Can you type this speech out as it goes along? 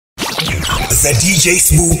The DJ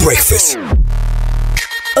Smooth Breakfast.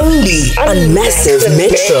 Only on Massive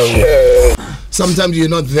Metro. Sometimes you're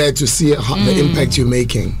not there to see the impact you're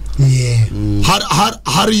making. Yeah.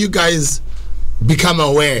 How do you guys become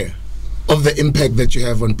aware of the impact that you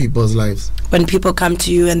have on people's lives? When people come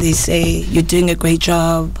to you and they say, you're doing a great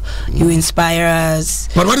job, you inspire us.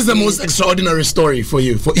 But what is the most extraordinary story for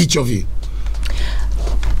you, for each of you?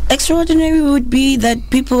 Extraordinary would be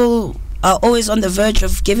that people are always on the verge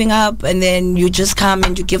of giving up, and then you just come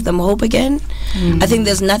and you give them hope again. I think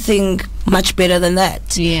there's nothing much better than that.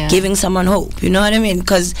 Giving someone hope, you know what I mean?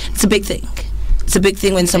 Because it's a big thing. It's a big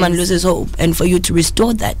thing when someone loses hope, and for you to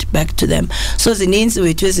restore that back to them. So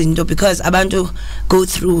because abantu go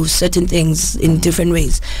through certain things in different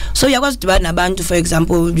ways. So abantu, for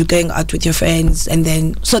example, you're going out with your friends, and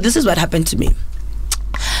then so this is what happened to me.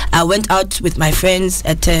 I went out with my friends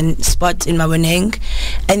at a spot in Mawoneng,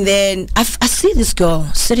 and then I see this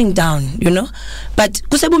girl sitting down, you know, but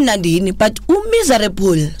miserable.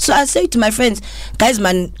 So I say to my friends, guys,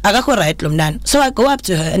 man, agako right lomnan. So I go up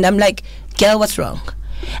to her and I'm like, girl, what's wrong?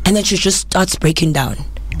 And then she just starts breaking down,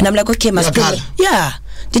 and I'm like, okay, yeah,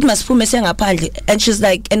 did maspume saying apparently, and she's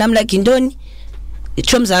like, and I'm like, Indoni.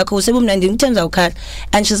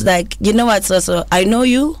 And she's like, you know what, Soso, I know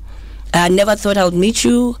you. I never thought I would meet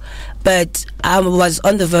you, but I was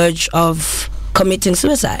on the verge of committing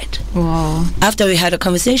suicide. Wow. After we had a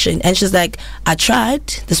conversation, and she's like, I tried.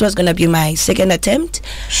 This was going to be my second attempt.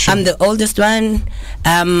 Sure. I'm the oldest one.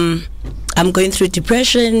 I'm going through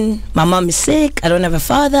depression. My mom is sick. I don't have a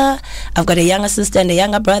father. I've got a younger sister and a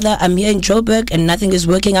younger brother. I'm here in Joburg and nothing is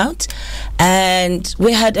working out. And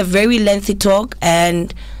we had a very lengthy talk,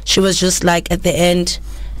 and she was just like, at the end,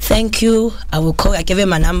 thank you, I will call. I gave her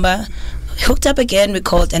my number, hooked up again, we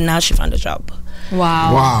called, and now she found a job.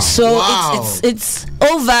 Wow. So it's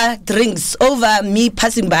over drinks, over me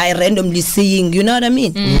passing by randomly seeing, you know what I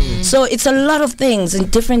mean? So it's a lot of things in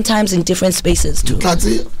different times, in different spaces too. I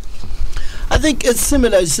think it's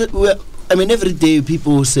similar. I mean, every day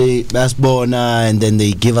people say Basbona, and then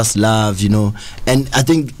they give us love, you know. And I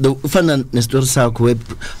think the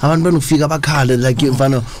like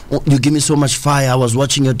you give me so much fire. I was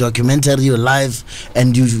watching your documentary, your life,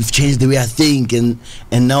 and you've changed the way I think, and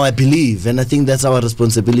now I believe. And I think that's our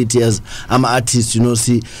responsibility as I'm artists, you know.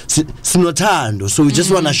 So we just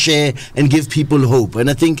want to share and give people hope. And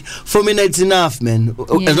I think for me it's enough, man.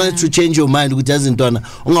 As long as you change your mind, which doesn't done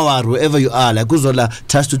wherever you are, like Uzola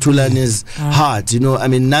touched to Thulani's heart, you know. I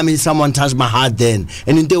mean, Nami, someone touched my heart then,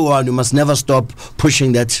 and in the world you must never stop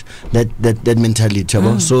pushing that mentality.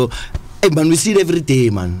 So man, we see it every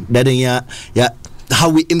day, man, that how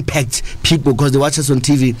we impact people because they watch us on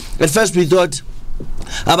TV. At first we thought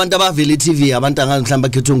abantu abavele TV abantu angahlamba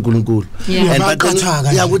khetho uNkulunkulu, and but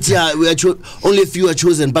only a few are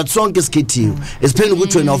chosen, but sonke isikhethiwe esiphela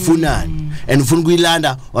ukuthi wena ufunani and ufuna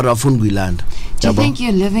kuyilanda or awufuni kuyilanda. Do you think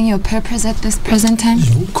you're living your purpose at this present time?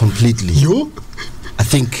 Completely. I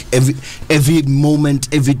think every moment,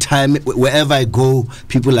 every time, wherever I go,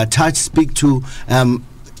 people I touch, speak to,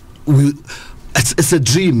 it's a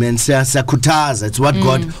dream, man. It's what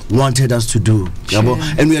God wanted us to do. Sure.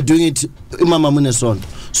 And we are doing it Mama Muneson.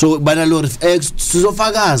 So by the Lord of eggs,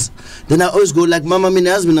 then I always go like Mama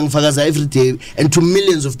Minazmin and Fagaza every day, and to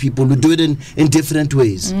millions of people who do it in different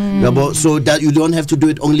ways. So that you don't have to do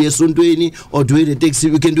it only as Sundweni or do it in taxi.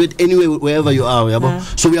 You can do it anywhere, wherever you are.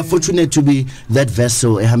 So we are fortunate to be that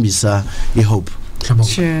vessel, Ehambisa, I hope.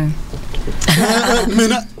 Sure.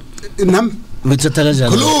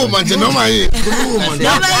 Khuluma nje noma yini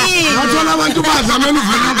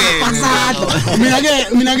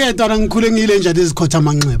mina ke tara ngikhule ngile nje lezikhotha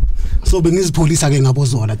amanxeba, so bengizipholisa ke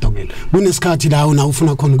ngabozola Dongela. Kunesikhathi la una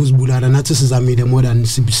ufuna khona ukuzibulala, nathi sizamile more than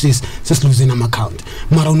sesiluzena ama account,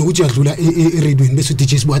 mara unokuthi uyadlula eradweni bese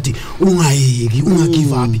DJ sibathi ungayeki,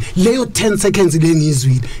 ungagive up. Leyo 10 seconds le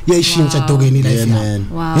ngizwile yayishintsha Dongeni life yami,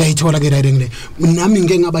 yayithola ke right ngile. Nami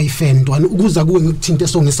ngeke ngaba yifan ntwana ukuza kuwe ngikuthinte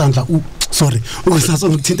so ngesandla ukusaso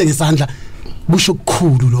ngikuthinte ngesandla kusho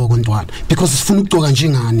kukhulu lokho ntwana, because sifuna ukugcoka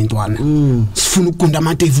njengani ntwana, sifuna ukugunda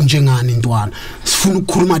amadevu njengani ntwana, sifuna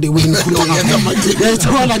ukukhuluma the way ngikhuluma ngakho.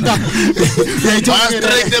 Yayithola ntwana,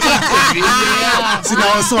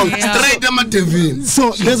 sinawo song straight amadevu.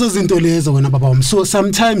 So lezo zinto lezo wena baba wami. So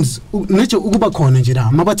sometimes neje ukuba khona nje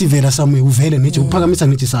la mabathi vela somewhere uvele neje uphakamisa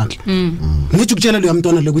ngithi isandla, neje ukutshela lo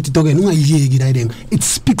yamntwana lo ukuthi Dongeni ungayiyeki la ile. It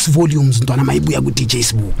speaks volumes ntwana mayibuya ku DJ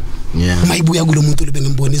Sbu. Mayibuya kulo muntu lo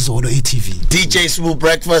bengimbona izolo e-TV. DJ Smooth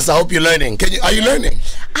Breakfast, I hope you're learning. Are you learning?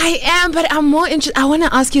 I am, but I'm more interested. I want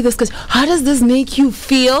to ask you this, because how does this make you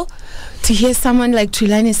feel to hear someone like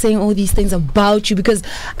Thulani saying all these things about you, because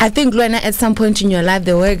I think Luana, at some point in your life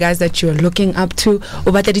there were guys that you were looking up to, you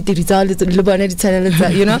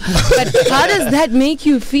know, but how does that make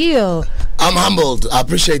you feel? I'm humbled. I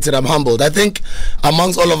appreciate it. I'm humbled. I think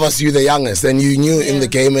amongst all of us, you're the youngest and you knew in the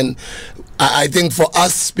game, and I think for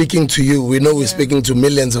us speaking to you, we know we're speaking to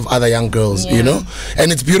millions of other young girls, you know,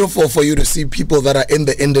 and it's beautiful for you to see people that are in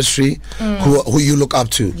the industry who you look up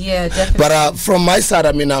to. Yeah, definitely. But from my side,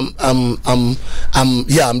 I mean, I'm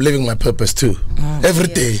living my purpose too. Every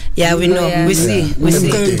day. Yeah, we know. Yeah. We see.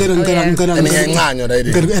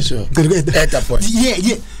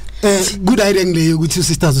 Good idea ukuthi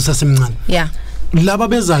sisters usasemncane. Yeah. Laba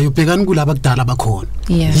bezayo bhekani kulaba kudala bakhona.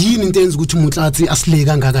 Yini into enza ukuthi Motlatsi asile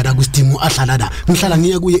kangaka la kwisidimo ahlala la. Ngihlala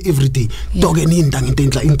ngiya kuye every day. Doke ninda into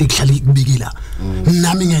enhla into ekuhlala ikubikila.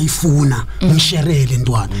 Nami ngiyayifuna, ngisherele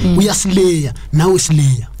ntwana. Uyasileya, nawe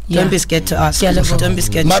sileya. Don't be scared to ask. Don't be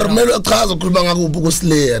scared. Marumelo chaza ukukhuluma ngakuphi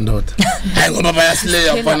kusileya ndoda. Hayi ngoba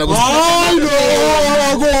bayasileya mfana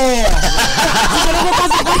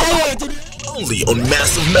Only on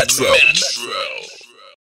Massive Metro.